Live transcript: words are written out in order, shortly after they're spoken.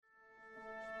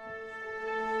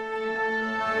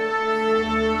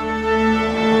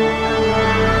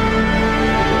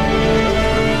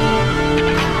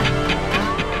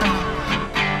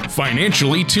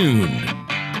Financially Tuned.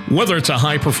 Whether it's a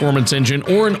high-performance engine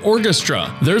or an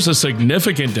orchestra, there's a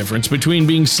significant difference between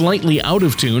being slightly out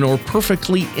of tune or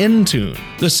perfectly in tune.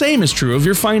 The same is true of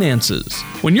your finances.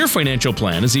 When your financial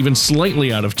plan is even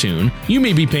slightly out of tune, you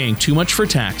may be paying too much for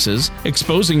taxes,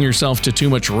 exposing yourself to too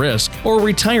much risk, or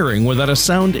retiring without a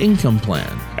sound income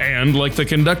plan. And like the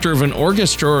conductor of an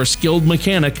orchestra or skilled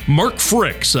mechanic, Mark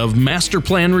Fricks of Master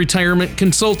Plan Retirement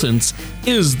Consultants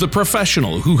is the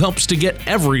professional who helps to get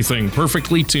everything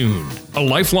perfectly tuned. A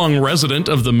lifelong resident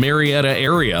of the Marietta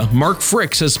area, Mark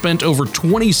Fricks has spent over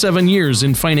 27 years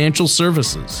in financial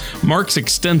services. Mark's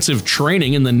extensive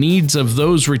training in the needs of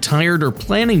those retired or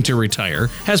planning to retire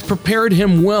has prepared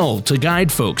him well to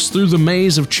guide folks through the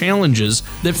maze of challenges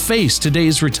that face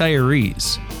today's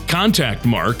retirees. Contact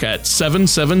Mark at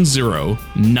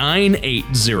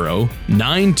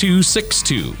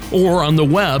 770-980-9262 or on the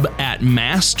web at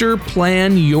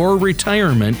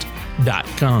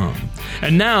masterplanyourretirement.com.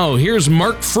 And now, here's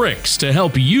Mark Fricks to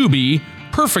help you be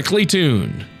perfectly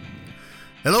tuned.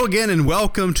 Hello again and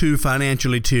welcome to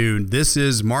Financially Tuned. This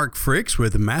is Mark Fricks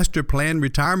with Master Plan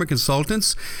Retirement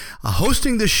Consultants,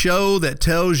 hosting the show that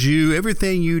tells you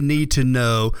everything you need to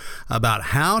know about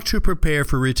how to prepare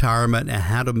for retirement and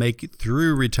how to make it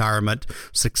through retirement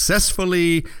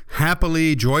successfully,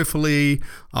 happily, joyfully,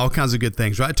 all kinds of good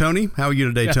things. Right, Tony? How are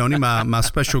you today, Tony? My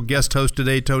special guest host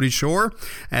today, Tony Shore,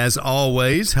 as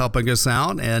always, helping us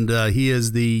out. And he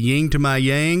is the yin to my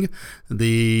yang,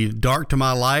 the dark to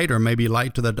my light, or maybe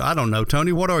light to the... I don't know.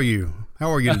 Tony, what are you? How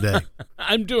are you today?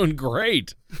 I'm doing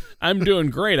great.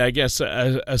 I guess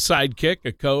a sidekick,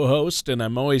 a co-host, and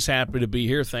I'm always happy to be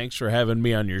here. Thanks for having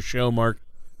me on your show, Mark.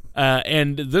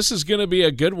 And this is going to be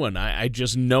a good one. I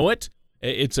just know it.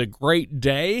 It's a great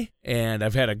day, and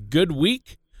I've had a good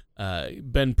week.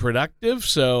 Been productive,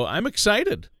 so I'm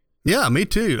excited. Yeah, me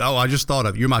too. Oh, I just thought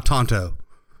of you're my Tonto,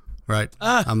 right?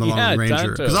 I'm the Lone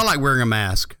Ranger because I like wearing a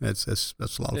mask. That's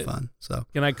a lot of fun. So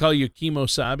can I call you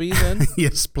Kimosabi then?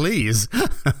 Yes, please.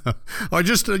 Or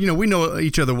just we know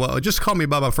each other well. Just call me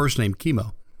by my first name,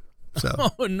 Kimo. So.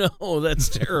 Oh no, that's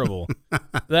terrible.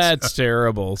 That's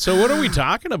terrible. So what are we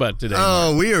talking about today?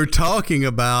 Oh, we are talking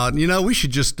about, we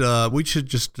should just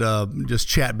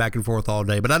chat back and forth all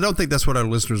day, but I don't think that's what our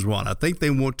listeners want. I think they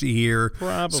want to hear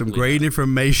some great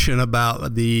information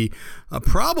about the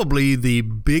probably the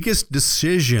biggest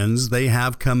decisions they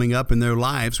have coming up in their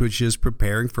lives, which is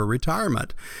preparing for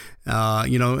retirement.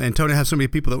 And Tony has so many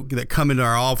people that come into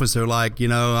our office. They're like,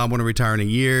 I want to retire in a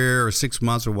year or 6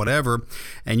 months or whatever.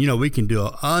 And, we can do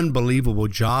an unbelievable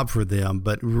job for them.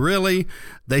 But really,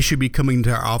 they should be coming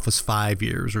to our office 5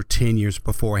 years or 10 years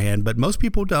beforehand. But most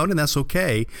people don't, and that's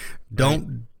okay.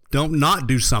 Don't not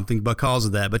do something because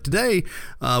of that. But today,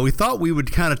 we thought we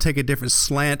would kind of take a different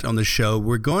slant on the show.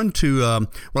 We're going to,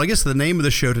 I guess the name of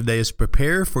the show today is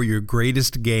Prepare for Your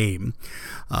Greatest Game.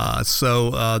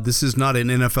 So this is not an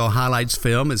NFL highlights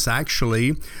film. It's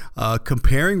actually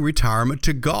comparing retirement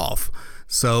to golf.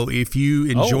 So if you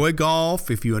enjoy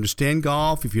golf, if you understand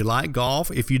golf, if you like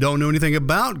golf, if you don't know anything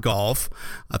about golf,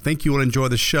 I think you will enjoy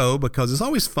the show because it's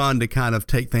always fun to kind of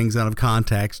take things out of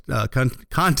context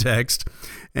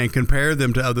and compare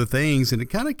them to other things, and it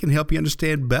kind of can help you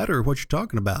understand better what you're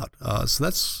talking about. So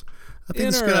I think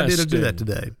it's a good idea to do that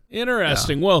today.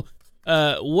 Interesting. Yeah. Well,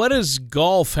 what does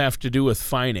golf have to do with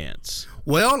finance?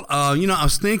 Well, I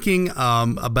was thinking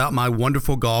about my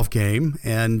wonderful golf game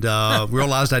and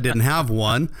realized I didn't have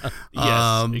one.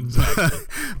 Yes, exactly.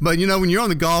 But, when you're on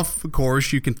the golf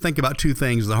course, you can think about two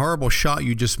things, the horrible shot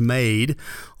you just made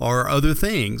or other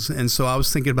things. And so I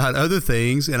was thinking about other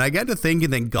things, and I got to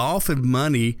thinking that golf and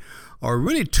money are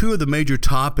really two of the major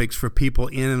topics for people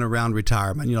in and around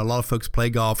retirement. A lot of folks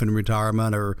play golf in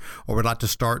retirement or would like to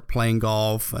start playing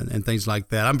golf and things like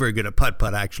that. I'm very good at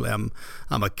putt-putt, actually. I'm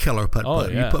a killer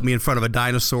putt-putt. Yeah. You put me in front of a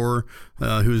dinosaur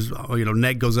whose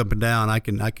neck goes up and down, I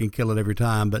can kill it every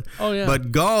time. But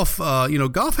golf,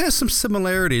 golf has some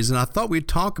similarities, and I thought we'd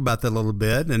talk about that a little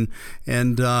bit and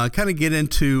kind of get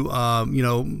into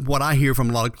what I hear from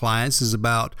a lot of clients is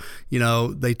about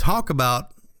they talk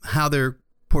about how their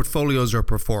portfolios are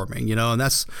performing, and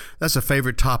that's a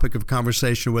favorite topic of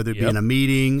conversation, whether it be in a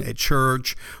meeting, at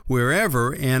church,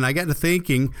 wherever. And I got to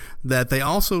thinking that they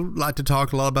also like to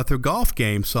talk a lot about their golf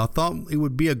game. So I thought it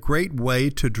would be a great way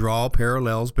to draw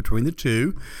parallels between the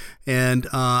two. And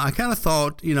I kind of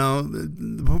thought,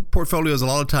 portfolios, a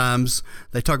lot of times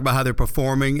they talk about how they're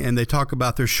performing and they talk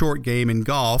about their short game in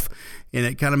golf. And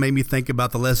it kind of made me think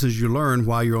about the lessons you learn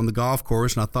while you're on the golf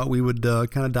course. And I thought we would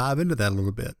kind of dive into that a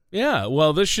little bit. Yeah,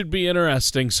 well, this should be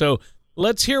interesting. So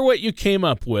let's hear what you came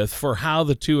up with for how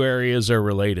the two areas are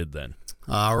related then.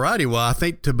 All righty. Well, I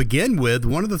think to begin with,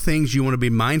 one of the things you want to be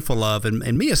mindful of,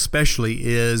 and me especially,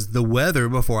 is the weather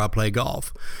before I play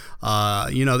golf.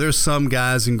 There's some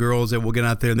guys and girls that will get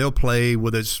out there and they'll play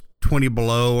whether it's 20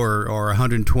 below or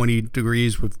 120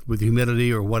 degrees with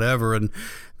humidity or whatever, and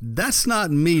that's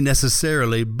not me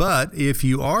necessarily, but if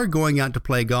you are going out to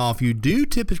play golf, you do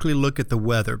typically look at the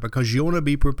weather because you want to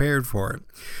be prepared for it.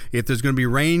 If there's going to be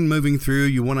rain moving through,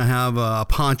 you want to have a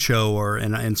poncho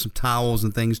and some towels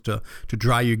and things to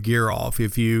dry your gear off.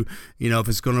 If if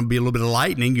it's going to be a little bit of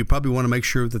lightning, you probably want to make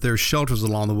sure that there's shelters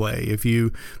along the way. If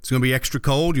it's going to be extra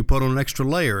cold, you put on an extra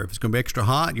layer. If it's going to be extra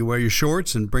hot, you wear your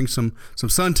shorts and bring some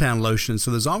suntan lotion. So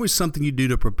there's always something you do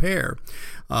to prepare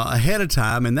ahead of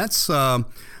time, and that's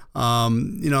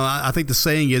I think the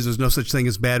saying is there's no such thing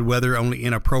as bad weather, only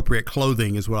inappropriate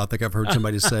clothing is what I think I've heard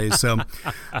somebody say. So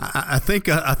I think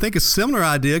a similar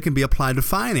idea can be applied to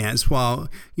finance. While,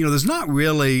 there's not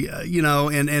really,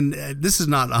 and this is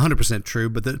not 100% true,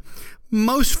 but that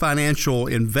most financial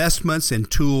investments and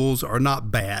tools are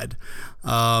not bad.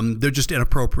 They're just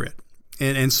inappropriate.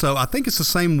 And so I think it's the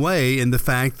same way in the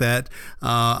fact that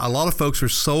a lot of folks are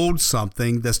sold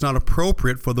something that's not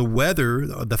appropriate for the weather,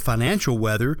 the financial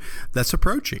weather that's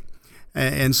approaching.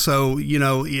 And so,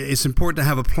 it's important to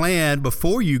have a plan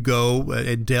before you go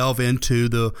and delve into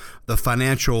the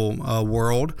financial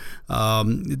world,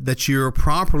 that you're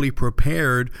properly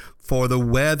prepared for the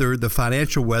weather, the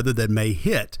financial weather that may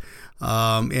hit.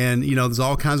 There's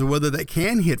all kinds of weather that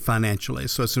can hit financially.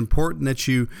 So it's important that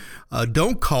you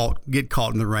don't get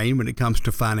caught in the rain when it comes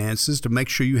to finances, to make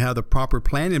sure you have the proper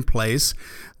plan in place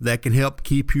that can help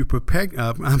keep you protected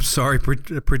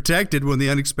when the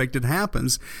unexpected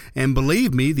happens. And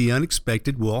believe me, the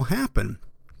unexpected will happen.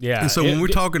 Yeah. And so when we're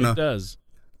talking it does.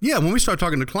 Yeah, when we start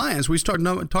talking to clients, we start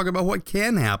talking about what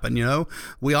can happen.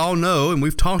 We all know, and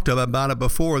we've talked about it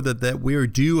before, that we are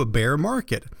due a bear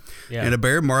market. Yeah. And a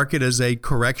bear market is a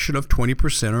correction of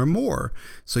 20% or more.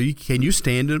 So can you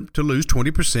stand to lose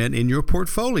 20% in your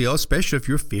portfolio, especially if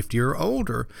you're 50 or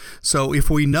older? So if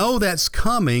we know that's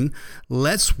coming,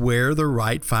 let's wear the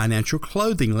right financial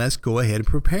clothing. Let's go ahead and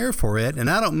prepare for it. And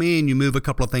I don't mean you move a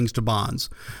couple of things to bonds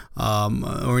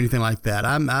or anything like that.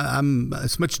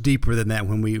 It's much deeper than that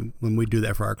when we do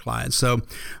that for our clients. So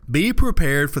be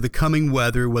prepared for the coming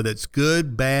weather, whether it's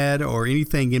good, bad, or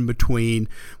anything in between,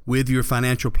 with your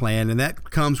financial plan. And that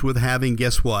comes with having,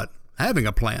 guess what? Having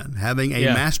a plan, having a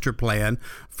master plan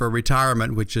for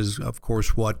retirement, which is, of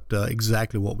course,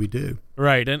 exactly what we do.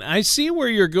 Right. And I see where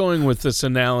you're going with this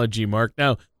analogy, Mark.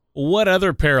 Now, what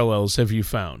other parallels have you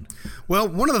found? Well,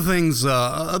 one of the things,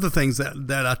 other things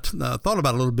that I thought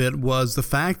about a little bit was the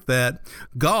fact that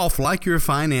golf, like your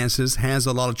finances, has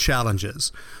a lot of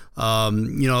challenges. A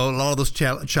lot of those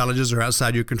challenges are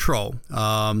outside your control.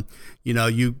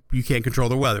 You can't control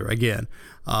the weather. Again,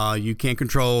 you can't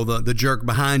control the jerk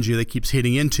behind you that keeps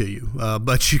hitting into you,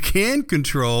 but you can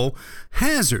control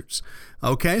hazards.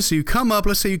 Okay, so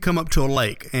let's say you come up to a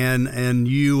lake and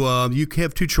you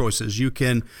have two choices. You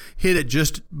can hit it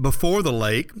just before the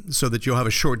lake so that you'll have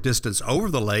a short distance over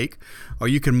the lake, or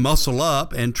you can muscle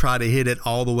up and try to hit it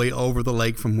all the way over the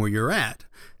lake from where you're at.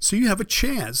 So you have a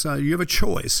chance, you have a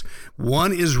choice.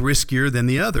 One is riskier than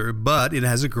the other, but it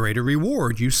has a greater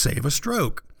reward. You save a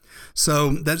stroke.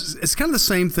 So it's kind of the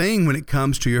same thing when it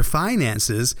comes to your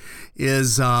finances.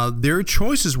 There are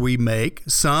choices we make.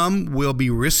 Some will be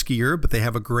riskier, but they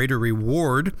have a greater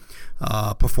reward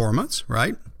performance,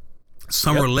 right?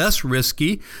 Some are less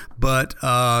risky, but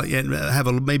have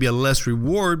maybe a less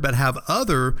reward, but have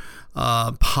other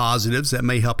positives that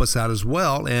may help us out as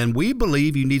well. And we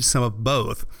believe you need some of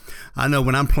both. I know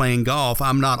when I'm playing golf,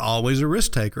 I'm not always a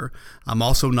risk taker. I'm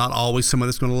also not always someone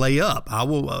that's going to lay up. I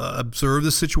will observe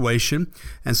the situation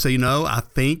and say, I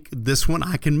think this one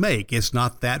I can make. It's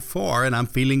not that far, and I'm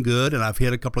feeling good, and I've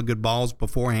hit a couple of good balls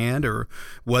beforehand, or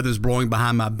weather's blowing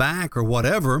behind my back or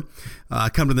whatever. I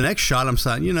come to the next shot, I'm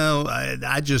saying,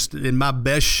 I just, in my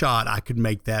best shot, I could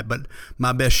make that, but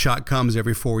my best shot comes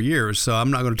every 4 years, so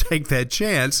I'm not going to take that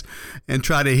chance and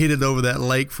try to hit it over that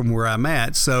lake from where I'm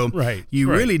at. So you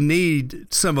really need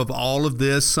some of all of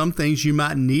this. Some things you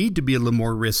might need to be a little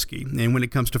more risky. And when it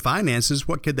comes to finances,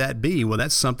 what could that be? Well,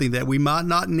 that's something that we might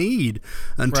not need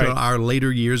until our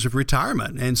later years of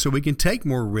retirement. And so we can take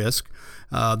more risk.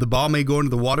 The ball may go into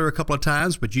the water a couple of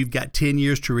times, but you've got 10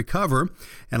 years to recover.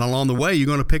 And along the way, you're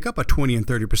going to pick up a 20 and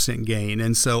 30% gain.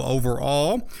 And so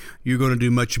overall, you're going to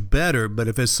do much better. But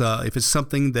if it's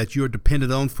something that you're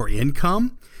dependent on for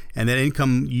income, and that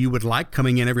income you would like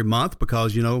coming in every month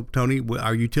because, Tony,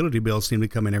 our utility bills seem to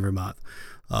come in every month.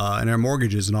 And our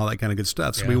mortgages and all that kind of good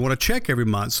stuff. So we want to check every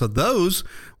month. So those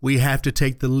we have to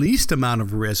take the least amount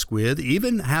of risk with,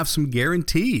 even have some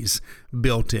guarantees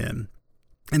built in.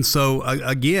 And so,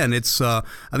 again, I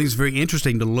think it's very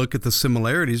interesting to look at the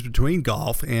similarities between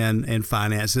golf and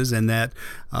finances, and that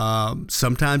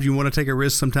sometimes you want to take a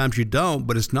risk, sometimes you don't,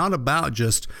 but it's not about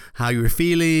just how you're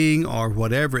feeling or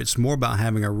whatever. It's more about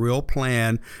having a real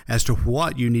plan as to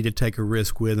what you need to take a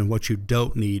risk with and what you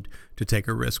don't need to take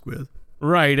a risk with.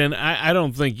 Right, and I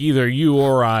don't think either you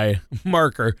or I,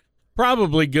 Mark, are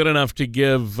probably good enough to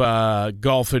give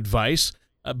golf advice.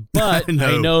 But No.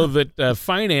 I know that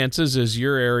finances is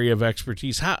your area of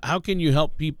expertise. How can you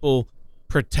help people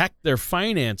protect their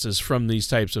finances from these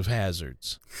types of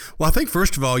hazards? Well, I think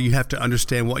first of all, you have to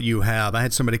understand what you have. I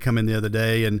had somebody come in the other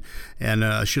day, and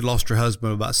she had lost her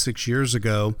husband about 6 years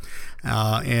ago,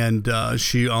 and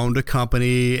she owned a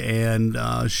company, and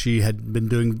she had been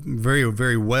doing very,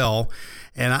 very well.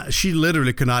 And she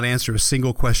literally could not answer a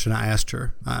single question I asked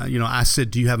her. I said,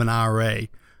 "Do you have an IRA?"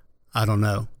 "I don't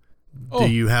know." Oh.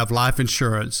 "Do you have life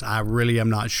insurance?" "I really am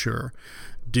not sure."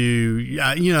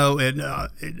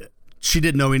 She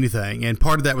didn't know anything, and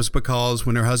part of that was because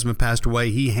when her husband passed away,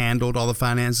 he handled all the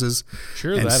finances.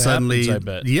 Sure, and that suddenly, happens,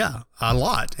 I bet. Yeah, a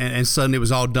lot, and suddenly it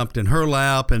was all dumped in her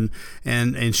lap, and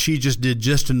she just did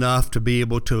just enough to be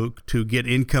able to get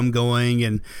income going,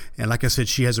 and like I said,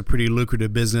 she has a pretty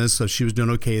lucrative business, so she was doing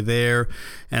okay there.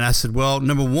 And I said, well,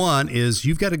 number one is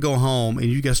you've got to go home and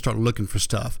you got to start looking for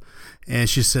stuff. And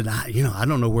she said, I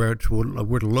don't know where to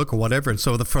look or whatever. And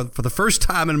so for the first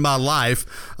time in my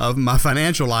life, of my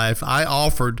financial life, I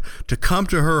offered to come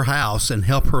to her house and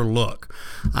help her look.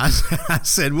 I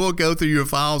said, we'll go through your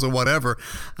files or whatever.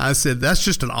 I said, that's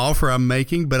just an offer I'm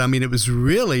making. But I mean, it was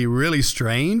really, really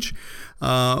strange,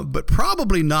 but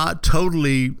probably not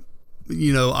totally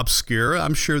obscure.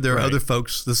 I'm sure there are other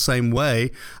folks the same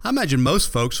way. I imagine most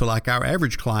folks are like our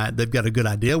average client. They've got a good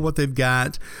idea what they've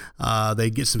got. They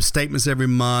get some statements every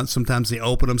month. Sometimes they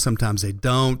open them, sometimes they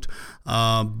don't.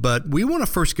 But we want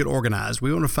to first get organized.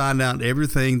 We want to find out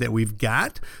everything that we've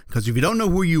got, because if you don't know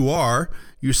where you are,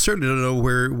 you certainly don't know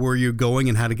where you're going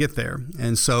and how to get there.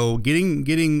 And so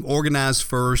getting organized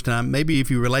first, and maybe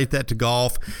if you relate that to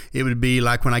golf, it would be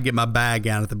like when I get my bag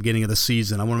out at the beginning of the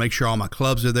season. I want to make sure all my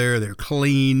clubs are there, they're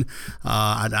clean.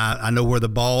 I know where the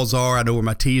balls are. I know where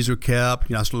my tees are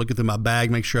kept. I start looking through my bag,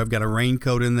 make sure I've got a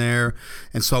raincoat in there.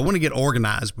 And so I want to get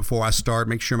organized before I start,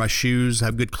 make sure my shoes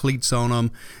have good cleats on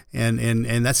them.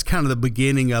 And that's kind of the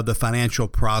beginning of the financial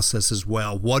process as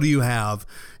well. What do you have?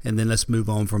 And then let's move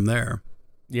on from there.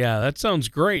 Yeah, that sounds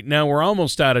great. Now, we're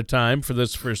almost out of time for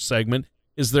this first segment.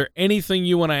 Is there anything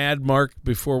you want to add, Mark,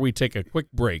 before we take a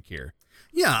quick break here?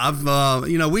 Yeah, I've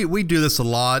we do this a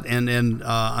lot, and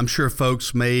I'm sure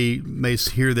folks may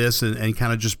hear this and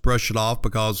kind of just brush it off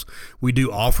because we do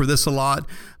offer this a lot.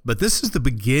 But this is the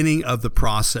beginning of the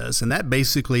process, and that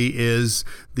basically is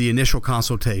the initial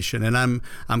consultation. And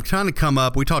I'm trying to come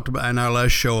up. We talked about in our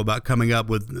last show about coming up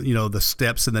with the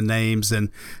steps and the names,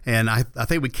 and I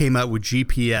think we came up with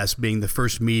GPS being the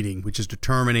first meeting, which is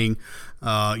determining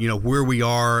where we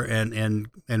are and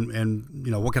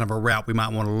what kind of a route we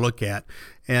might want to look at.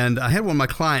 And I had one of my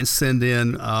clients send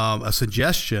in a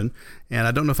suggestion, and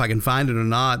I don't know if I can find it or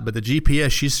not, but the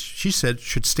GPS she said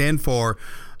should stand for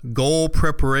goal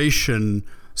preparation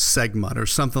segment or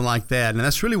something like that. And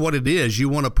that's really what it is. You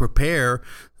want to prepare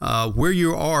where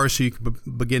you are so you can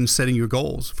begin setting your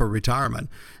goals for retirement.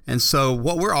 And so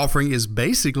what we're offering is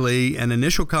basically an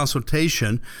initial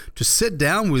consultation to sit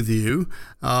down with you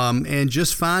and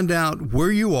just find out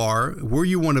where you are, where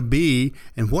you want to be,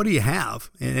 and what do you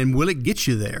have, and will it get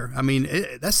you there? I mean,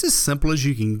 that's as simple as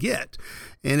you can get.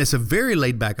 And it's a very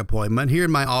laid-back appointment. Here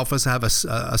in my office, I have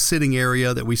a sitting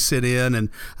area that we sit in, and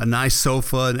a nice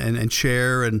sofa and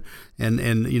chair, and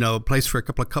a place for a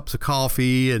couple of cups of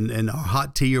coffee and a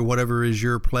hot tea or whatever is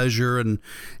your pleasure,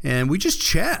 and we just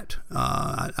chat.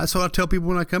 That's what I tell people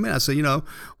when I come in. I say,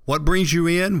 what brings you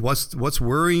in? What's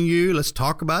worrying you? Let's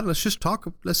talk about it. Let's just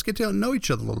talk. Let's get to know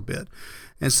each other a little bit.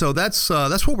 And so that's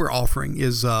what we're offering.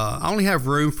 Is I only have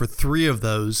room for 3 of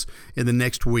those in the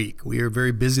next week. We are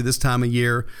very busy this time of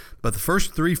year, but the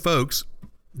first 3 folks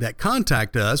that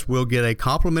contact us will get a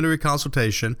complimentary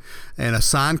consultation and a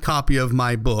signed copy of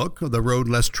my book, The Road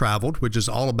Less Traveled, which is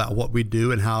all about what we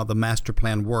do and how the master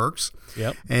plan works.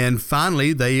 Yep. And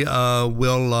finally, they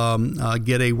will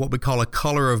get what we call a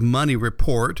color of money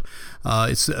report.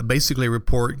 It's basically a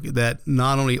report that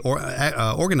not only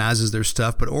organizes their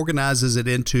stuff, but organizes it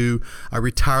into a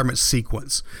retirement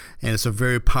sequence. And it's a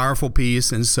very powerful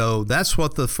piece. And so that's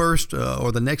what the first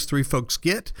or the next three folks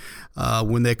get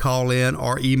when they call in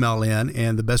or email in.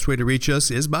 And the best way to reach us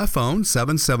is by phone,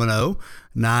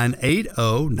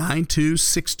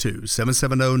 770-980-9262,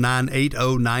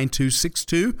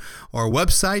 770-980-9262, or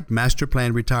website,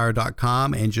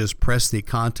 masterplanretire.com, and just press the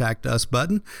Contact Us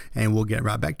button, and we'll get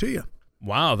right back to you.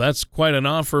 Wow, that's quite an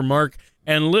offer, Mark.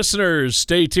 And listeners,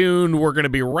 stay tuned. We're going to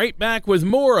be right back with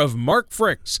more of Mark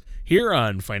Fricks here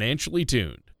on Financially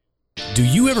Tuned. Do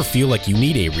you ever feel like you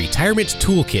need a retirement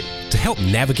toolkit to help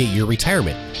navigate your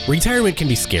retirement? Retirement can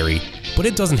be scary, but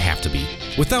it doesn't have to be.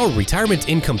 With our Retirement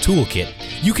Income Toolkit,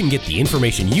 you can get the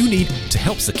information you need to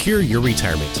help secure your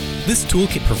retirement. This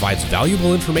toolkit provides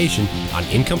valuable information on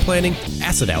income planning,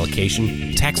 asset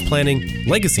allocation, tax planning,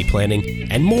 legacy planning,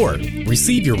 and more.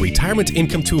 Receive your Retirement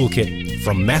Income Toolkit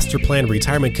from Master Plan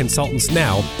Retirement Consultants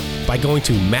now by going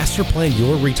to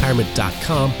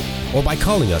masterplanyourretirement.com or by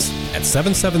calling us at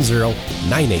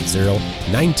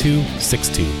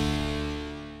 770-980-9262.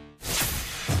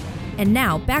 And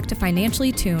now, back to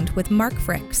Financially Tuned with Mark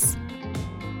Fricks.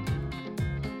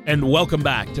 And welcome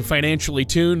back to Financially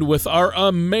Tuned with our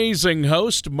amazing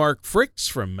host, Mark Fricks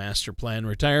from Master Plan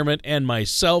Retirement, and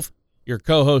myself, your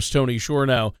co-host, Tony Shore.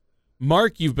 Now,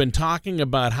 Mark, you've been talking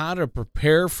about how to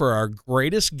prepare for our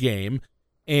greatest game,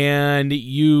 and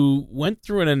you went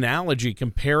through an analogy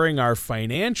comparing our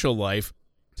financial life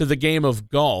to the game of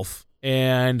golf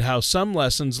and how some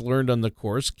lessons learned on the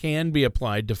course can be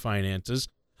applied to finances.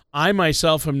 I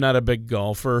myself am not a big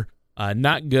golfer,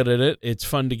 not good at it. It's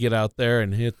fun to get out there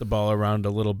and hit the ball around a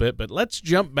little bit, but let's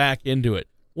jump back into it.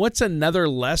 What's another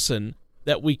lesson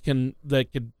that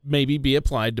could maybe be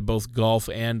applied to both golf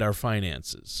and our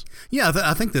finances? Yeah,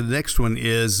 I think the next one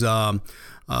is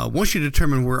once you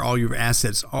determine where all your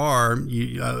assets are,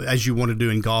 as you want to do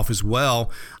in golf as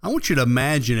well, I want you to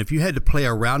imagine if you had to play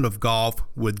a round of golf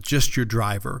with just your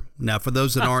driver. Now, for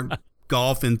those that aren't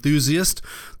golf enthusiast,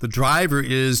 the driver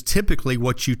is typically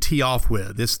what you tee off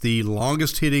with. It's the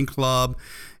longest hitting club.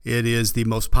 It is the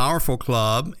most powerful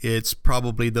club. It's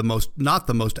probably not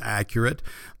the most accurate,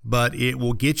 but it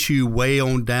will get you way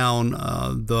on down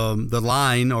the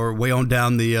line, or way on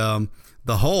down the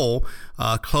hole,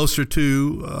 closer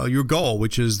to your goal,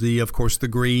 which is of course the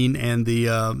green and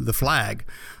the flag.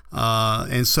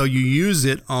 And so you use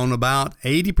it on about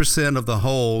 80% of the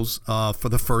holes for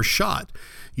the first shot.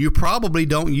 You probably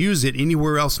don't use it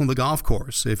anywhere else on the golf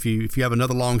course. If you have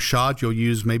another long shot, you'll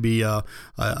use maybe a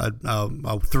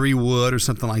 3-wood or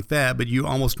something like that, but you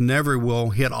almost never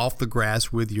will hit off the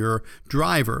grass with your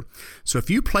driver. So if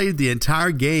you played the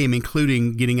entire game,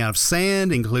 including getting out of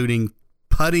sand, including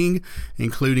putting,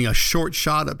 including a short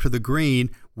shot up to the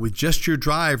green with just your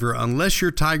driver, unless you're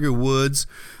Tiger Woods,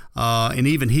 and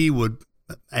even he would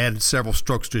add several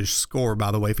strokes to his score,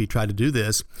 by the way, if he tried to do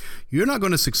this, you're not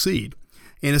going to succeed.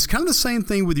 And it's kind of the same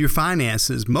thing with your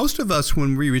finances. Most of us,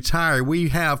 when we retire, we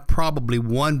have probably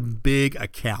one big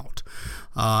account.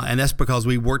 And that's because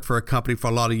we worked for a company for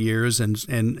a lot of years and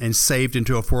saved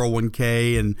into a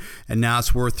 401k, and now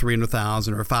it's worth $300,000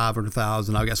 or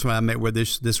 $500,000. I got somebody I met with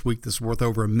this week that's worth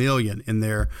over $1 million in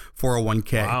their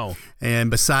 401k. Wow.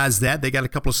 And besides that, they got a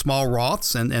couple of small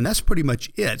Roths, and that's pretty much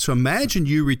it. So imagine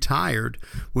you retired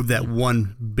with that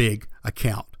one big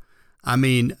account. I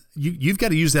mean, you've got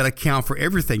to use that account for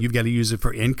everything. You've got to use it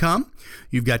for income.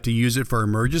 You've got to use it for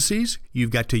emergencies.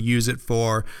 You've got to use it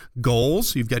for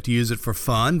goals. You've got to use it for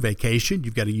fun, vacation.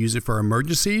 You've got to use it for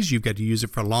emergencies. You've got to use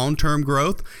it for long-term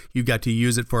growth. You've got to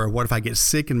use it for what if I get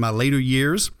sick in my later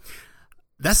years.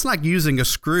 That's like using a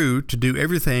screw to do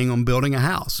everything on building a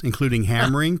house, including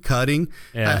hammering, cutting.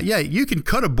 Yeah. You can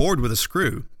cut a board with a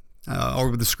screw. Or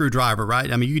with a screwdriver,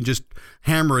 right? I mean, you can just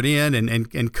hammer it in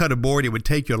and cut a board. It would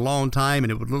take you a long time,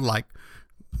 and it would look like,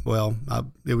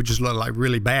 it would just look like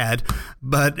really bad,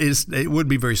 but it would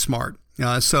be very smart.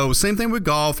 So same thing with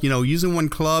golf, using one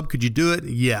club. Could you do it?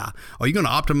 Yeah. Are you going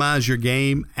to optimize your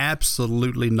game?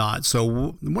 Absolutely not.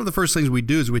 So one of the first things we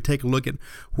do is we take a look at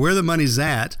where the money's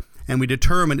at, and we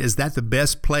determine, is that the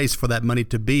best place for that money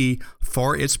to be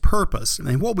for its purpose?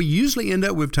 And what we usually end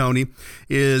up with, Tony,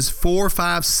 is 4,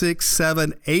 5, 6,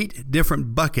 7, 8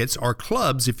 different buckets, or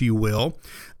clubs, if you will,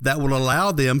 that will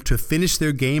allow them to finish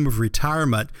their game of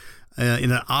retirement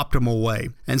in an optimal way.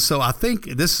 And so I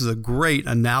think this is a great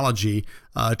analogy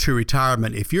to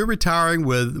retirement. If you're retiring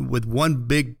with one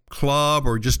big club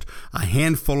or just a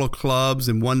handful of clubs,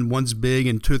 and one's big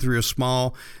and 2 or 3 are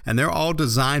small, and they're all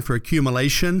designed for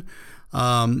accumulation,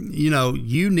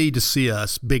 you need to see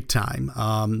us big time.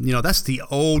 That's the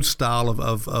old style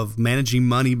of managing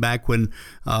money back when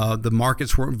the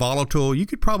markets weren't volatile. You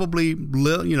could probably,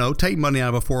 take money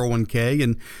out of a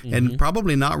 401k and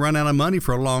probably not run out of money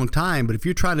for a long time. But if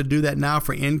you're trying to do that now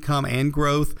for income and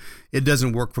growth, it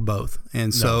doesn't work for both.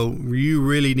 And so you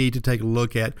really need to take a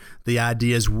look at the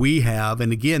ideas we have.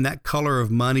 And again, that Color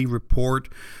of Money report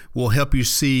will help you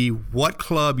see what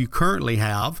club you currently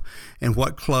have and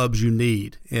what clubs you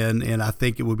need. And I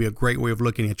think it would be a great way of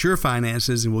looking at your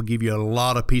finances, and will give you a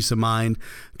lot of peace of mind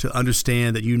to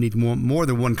understand that you need more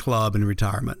than one club in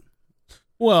retirement.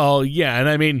 Well, yeah. And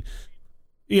I mean,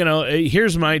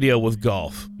 here's my deal with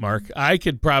golf, Mark. I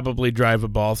could probably drive a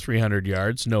ball 300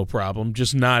 yards, no problem,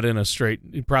 just not in a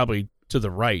straight, probably to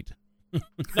the right.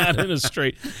 Not in a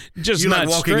straight, just you not like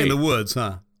walking straight. in the woods,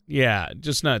 huh? Yeah,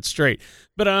 just not straight.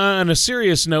 But on a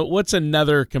serious note, what's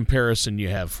another comparison you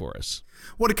have for us?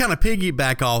 Well, to kind of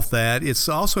piggyback off that, it's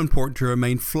also important to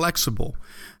remain flexible.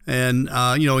 And,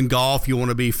 in golf, you want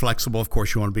to be flexible. Of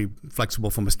course, you want to be flexible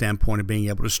from a standpoint of being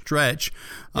able to stretch.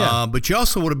 Yeah. But you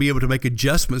also want to be able to make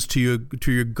adjustments to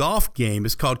your golf game.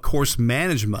 It's called course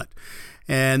management.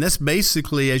 And that's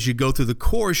basically, as you go through the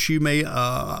course, you may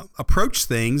approach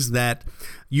things that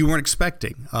you weren't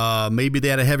expecting. Maybe they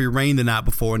had a heavy rain the night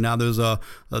before, and now there's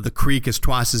the creek is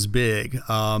twice as big.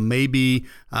 Maybe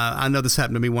I know this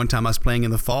happened to me one time. I was playing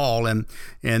in the fall, and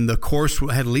the course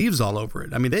had leaves all over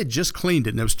it. I mean, they had just cleaned it,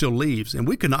 and there was still leaves, and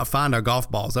we could not find our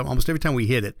golf balls. Almost every time we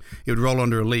hit it, it would roll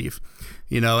under a leaf.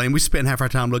 And we spent half our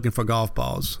time looking for golf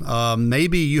balls.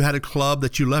 Maybe you had a club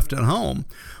that you left at home,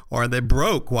 or they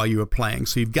broke while you were playing.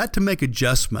 So you've got to make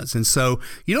adjustments. And so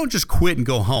you don't just quit and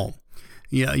go home.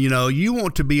 You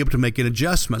want to be able to make an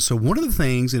adjustment. So one of the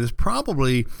things, and it's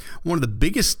probably one of the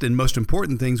biggest and most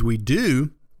important things we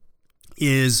do,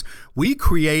 is we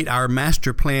create our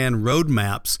master plan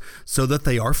roadmaps so that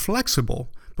they are flexible.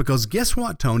 Because guess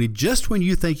what, Tony? Just when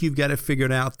you think you've got it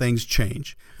figured out, things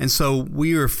change. And so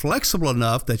we are flexible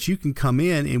enough that you can come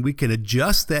in and we can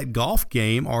adjust that golf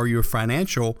game or your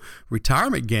financial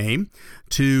retirement game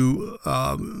to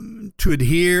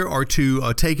adhere or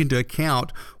to take into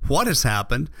account what has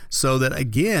happened, so that,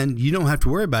 again, you don't have to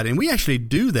worry about it. And we actually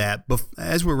do that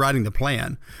as we're writing the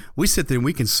plan. We sit there and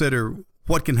we consider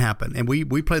what can happen. And we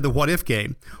play the what if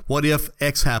game. What if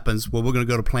X happens? Well, we're going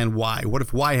to go to plan Y. What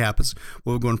if Y happens?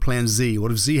 Well, we're going to plan Z.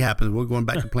 What if Z happens? We're going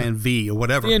back to plan V or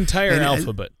whatever. The entire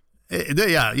alphabet.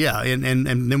 Yeah. And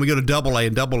then we go to double A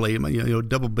and double E,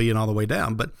 double B and all the way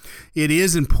down. But it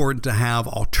is important to have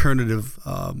alternative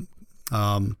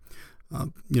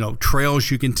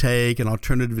trails you can take and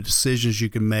alternative decisions you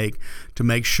can make to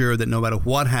make sure that no matter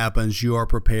what happens, you are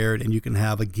prepared, and you can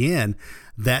have, again,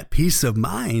 that peace of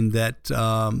mind that,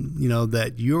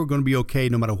 that you're going to be okay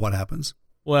no matter what happens.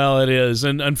 Well, it is.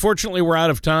 And unfortunately, we're out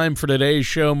of time for today's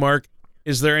show, Mark.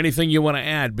 Is there anything you want to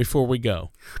add before we go?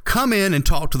 Come in and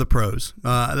talk to the pros.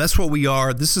 That's what we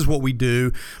are. This is what we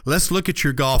do. Let's look at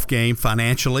your golf game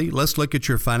financially. Let's look at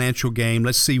your financial game.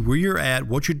 Let's see where you're at,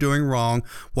 what you're doing wrong,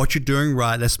 what you're doing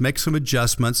right. Let's make some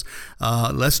adjustments.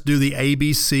 Let's do the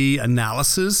ABC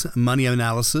analysis, money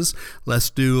analysis.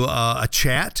 Let's do a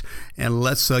chat, and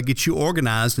let's get you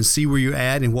organized and see where you're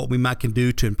at and what we might can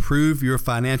do to improve your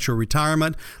financial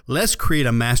retirement. Let's create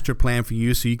a master plan for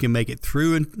you so you can make it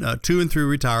through and to and through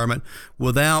retirement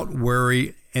without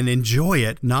worry, and enjoy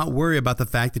it, not worry about the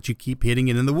fact that you keep hitting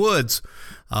it in the woods.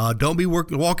 Don't be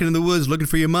walking in the woods looking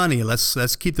for your money.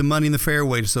 Let's keep the money in the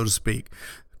fairway, so to speak.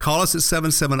 Call us at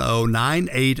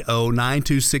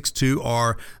 770-980-9262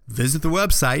 or visit the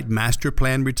website,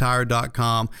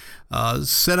 masterplanretire.com.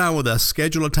 Sit down with us,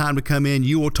 schedule a time to come in.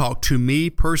 You will talk to me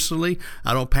personally.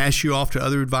 I don't pass you off to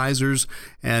other advisors,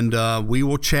 and we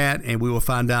will chat and we will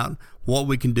find out what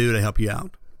we can do to help you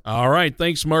out. All right.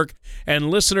 Thanks, Mark. And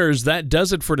listeners, that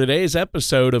does it for today's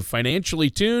episode of Financially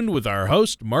Tuned with our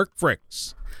host, Mark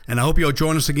Fricks. And I hope you'll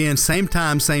join us again, same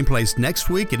time, same place next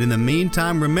week. And in the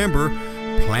meantime, remember,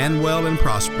 plan well and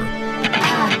prosper.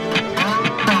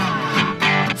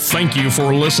 Thank you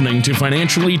for listening to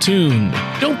Financially Tuned.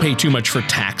 Don't pay too much for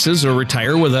taxes or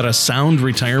retire without a sound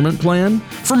retirement plan.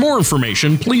 For more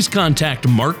information, please contact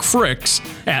Mark Fricks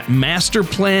at Master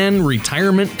Plan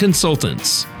Retirement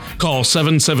Consultants. Call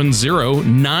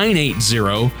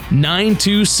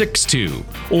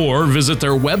 770-980-9262 or visit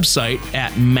their website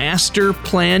at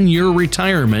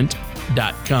masterplanyourretirement.com.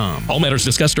 MasterPlanRetirement.com. All matters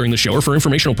discussed during the show are for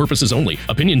informational purposes only.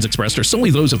 Opinions expressed are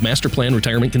solely those of Master Plan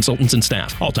Retirement Consultants and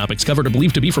staff. All topics covered are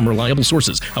believed to be from reliable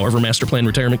sources. However, Master Plan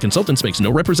Retirement Consultants makes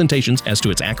no representations as to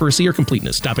its accuracy or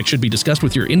completeness. Topics should be discussed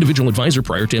with your individual advisor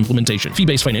prior to implementation.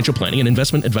 Fee-based financial planning and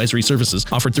investment advisory services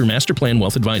offered through Master Plan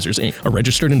Wealth Advisors, Inc., a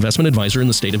registered investment advisor in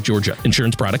the state of Georgia.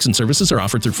 Insurance products and services are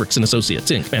offered through Fricks &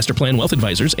 Associates, Inc. Master Plan Wealth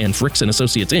Advisors and Fricks &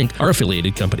 Associates, Inc. are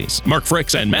affiliated companies. Mark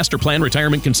Fricks and Master Plan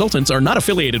Retirement Consultants are not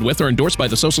affiliated with or endorsed by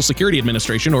the Social Security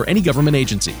Administration or any government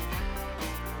agency.